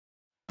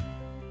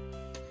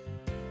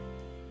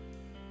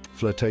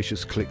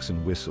Flirtatious clicks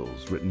and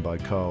whistles, written by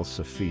Carl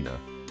Safina,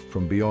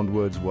 from Beyond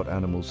Words: What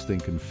Animals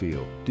Think and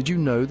Feel. Did you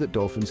know that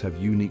dolphins have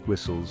unique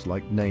whistles,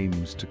 like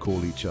names, to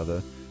call each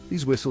other?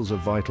 These whistles are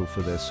vital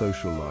for their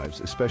social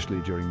lives, especially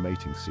during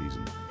mating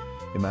season.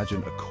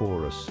 Imagine a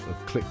chorus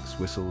of clicks,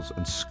 whistles,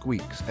 and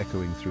squeaks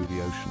echoing through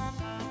the ocean.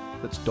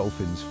 That's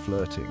dolphins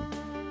flirting.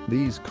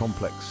 These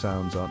complex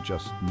sounds aren't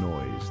just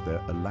noise,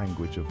 they're a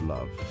language of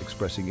love,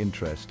 expressing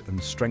interest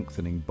and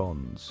strengthening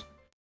bonds.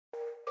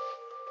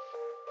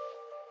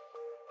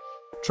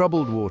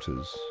 Troubled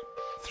waters,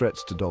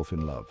 threats to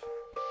dolphin love.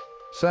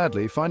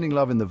 Sadly, finding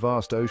love in the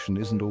vast ocean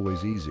isn't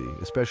always easy,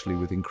 especially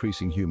with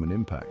increasing human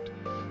impact.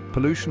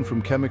 Pollution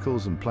from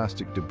chemicals and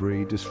plastic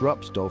debris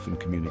disrupts dolphin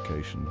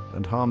communication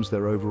and harms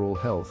their overall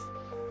health,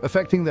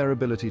 affecting their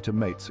ability to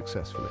mate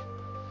successfully.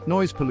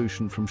 Noise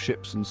pollution from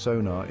ships and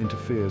sonar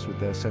interferes with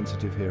their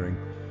sensitive hearing,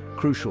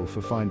 crucial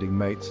for finding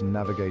mates and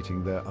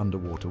navigating their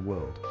underwater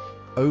world.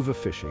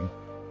 Overfishing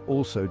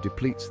also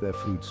depletes their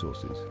food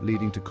sources,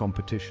 leading to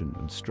competition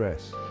and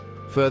stress,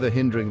 further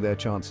hindering their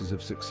chances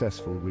of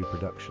successful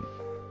reproduction.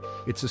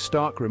 It's a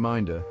stark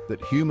reminder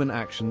that human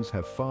actions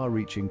have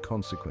far-reaching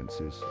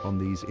consequences on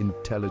these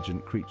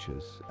intelligent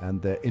creatures and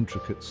their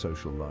intricate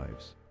social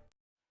lives.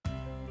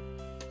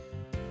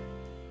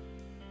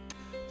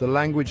 The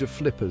language of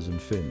flippers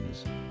and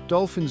fins.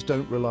 Dolphins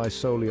don't rely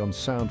solely on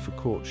sound for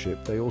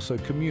courtship, they also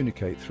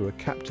communicate through a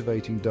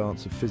captivating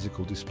dance of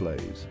physical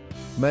displays.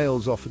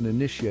 Males often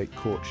initiate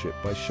courtship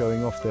by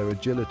showing off their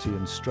agility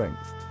and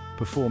strength,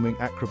 performing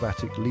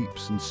acrobatic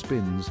leaps and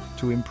spins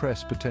to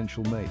impress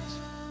potential mates.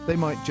 They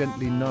might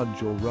gently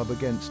nudge or rub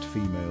against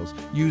females,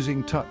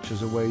 using touch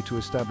as a way to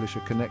establish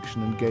a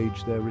connection and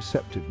gauge their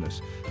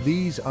receptiveness.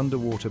 These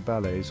underwater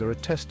ballets are a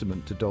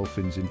testament to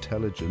dolphins'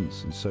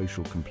 intelligence and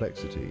social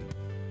complexity.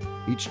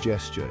 Each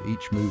gesture,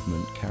 each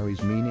movement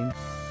carries meaning,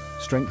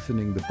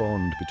 strengthening the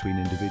bond between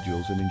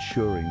individuals and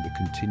ensuring the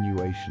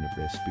continuation of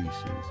their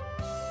species.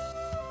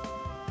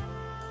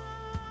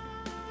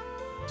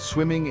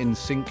 Swimming in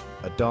sync,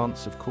 a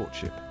dance of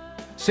courtship.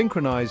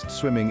 Synchronized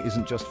swimming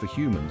isn't just for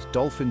humans.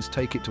 Dolphins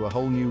take it to a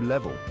whole new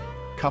level.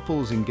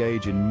 Couples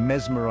engage in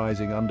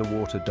mesmerizing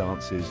underwater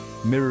dances,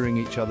 mirroring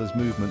each other's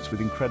movements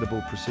with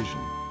incredible precision.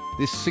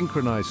 This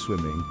synchronized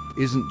swimming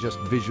isn't just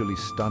visually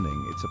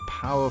stunning, it's a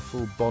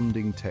powerful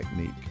bonding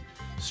technique,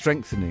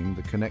 strengthening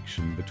the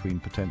connection between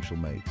potential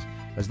mates.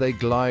 As they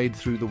glide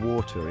through the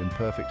water in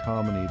perfect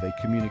harmony, they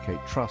communicate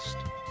trust,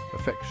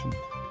 affection,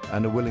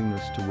 and a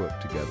willingness to work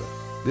together.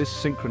 This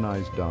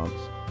synchronized dance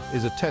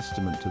is a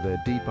testament to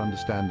their deep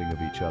understanding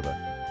of each other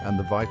and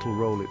the vital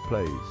role it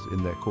plays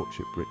in their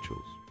courtship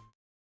rituals.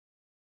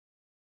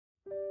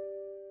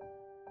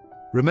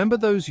 Remember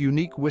those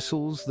unique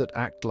whistles that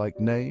act like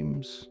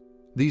names?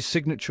 These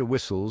signature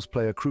whistles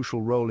play a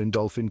crucial role in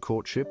dolphin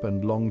courtship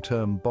and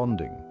long-term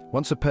bonding.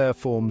 Once a pair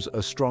forms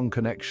a strong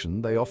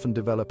connection, they often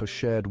develop a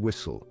shared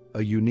whistle,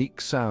 a unique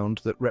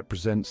sound that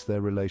represents their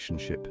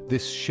relationship.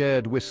 This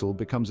shared whistle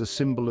becomes a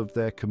symbol of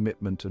their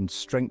commitment and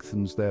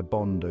strengthens their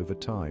bond over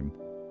time.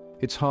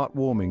 It's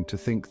heartwarming to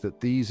think that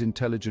these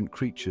intelligent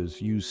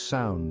creatures use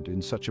sound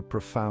in such a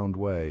profound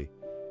way,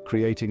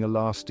 creating a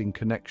lasting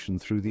connection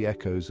through the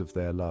echoes of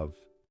their love.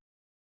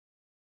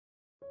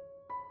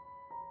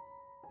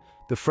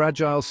 The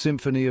fragile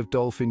symphony of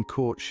dolphin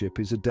courtship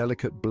is a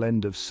delicate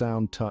blend of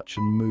sound, touch,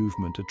 and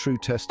movement, a true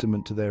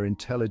testament to their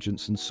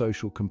intelligence and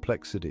social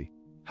complexity.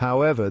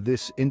 However,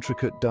 this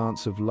intricate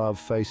dance of love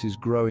faces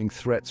growing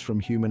threats from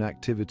human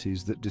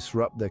activities that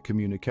disrupt their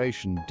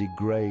communication,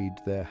 degrade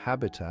their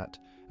habitat,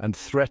 and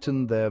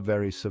threaten their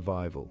very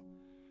survival.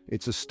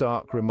 It's a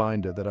stark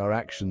reminder that our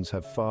actions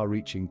have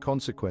far-reaching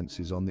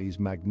consequences on these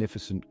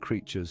magnificent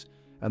creatures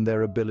and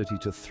their ability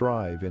to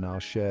thrive in our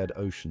shared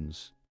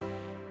oceans.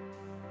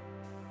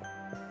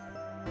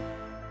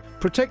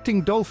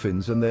 Protecting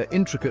dolphins and their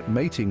intricate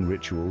mating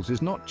rituals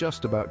is not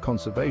just about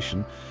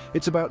conservation,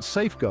 it's about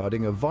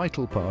safeguarding a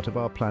vital part of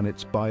our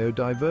planet's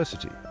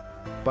biodiversity.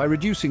 By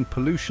reducing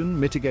pollution,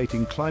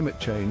 mitigating climate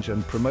change,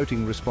 and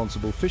promoting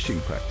responsible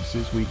fishing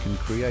practices, we can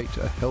create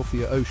a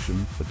healthier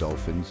ocean for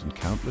dolphins and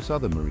countless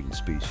other marine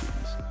species.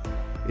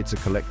 It's a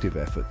collective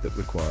effort that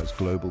requires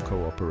global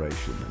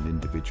cooperation and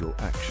individual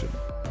action.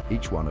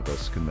 Each one of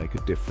us can make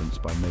a difference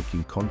by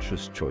making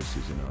conscious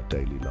choices in our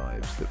daily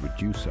lives that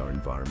reduce our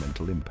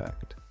environmental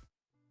impact.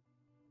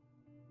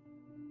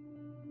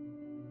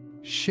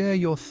 Share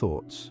your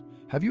thoughts.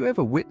 Have you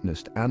ever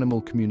witnessed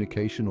animal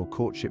communication or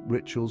courtship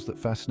rituals that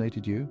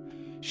fascinated you?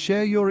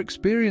 Share your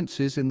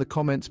experiences in the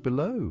comments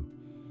below.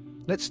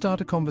 Let's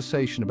start a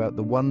conversation about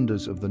the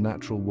wonders of the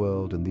natural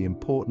world and the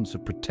importance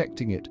of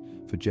protecting it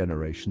for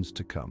generations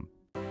to come.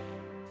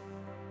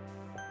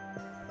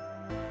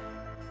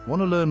 Want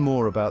to learn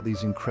more about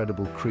these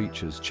incredible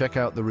creatures? Check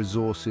out the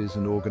resources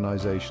and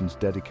organizations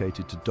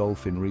dedicated to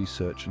dolphin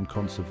research and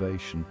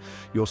conservation.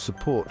 Your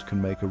support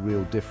can make a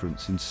real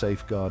difference in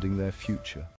safeguarding their future.